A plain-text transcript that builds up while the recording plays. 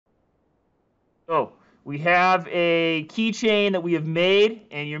So we have a keychain that we have made,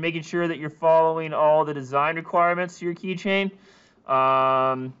 and you're making sure that you're following all the design requirements to your keychain.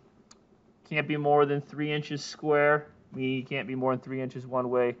 Can't be more than 3 inches square. Meaning you can't be more than 3 inches one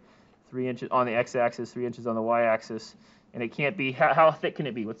way, 3 inches on the x-axis, 3 inches on the y-axis, and it can't be. How thick can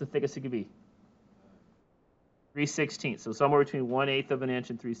it be? What's the thickest it could be? 3/16. So somewhere between 1/8 of an inch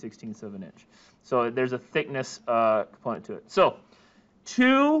and 3/16 of an inch. So there's a thickness component to it. So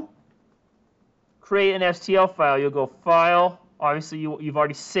to create an STL file, you'll go File. Obviously, you've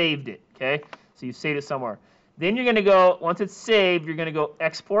already saved it, okay? So you've saved it somewhere. Then you're going to go, once it's saved, you're going to go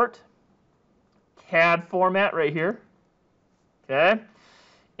Export, CAD format right here, okay?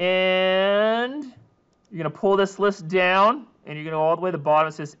 And you're going to pull this list down, and you're going to go all the way to the bottom.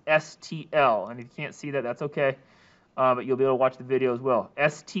 It says STL, and if you can't see that, that's okay, but you'll be able to watch the video as well.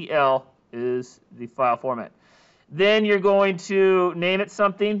 STL is the file format. Then you're going to name it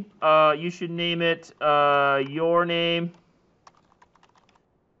something. You should name it your name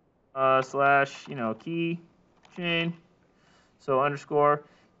slash, key chain. So underscore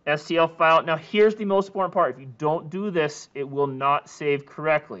STL file. Now here's the most important part. If you don't do this, it will not save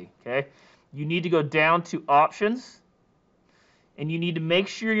correctly. Okay. You need to go down to options, and you need to make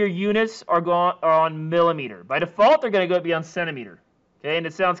sure your units are on millimeter. By default, they're going to be on centimeter. Okay, and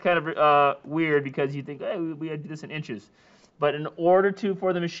it sounds kind of weird because you think, hey, we had to do this in inches. But in order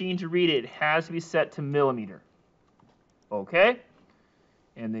for the machine to read it, it has to be set to millimeter. Okay,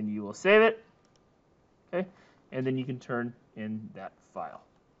 and then you will save it. Okay, and then you can turn in that file.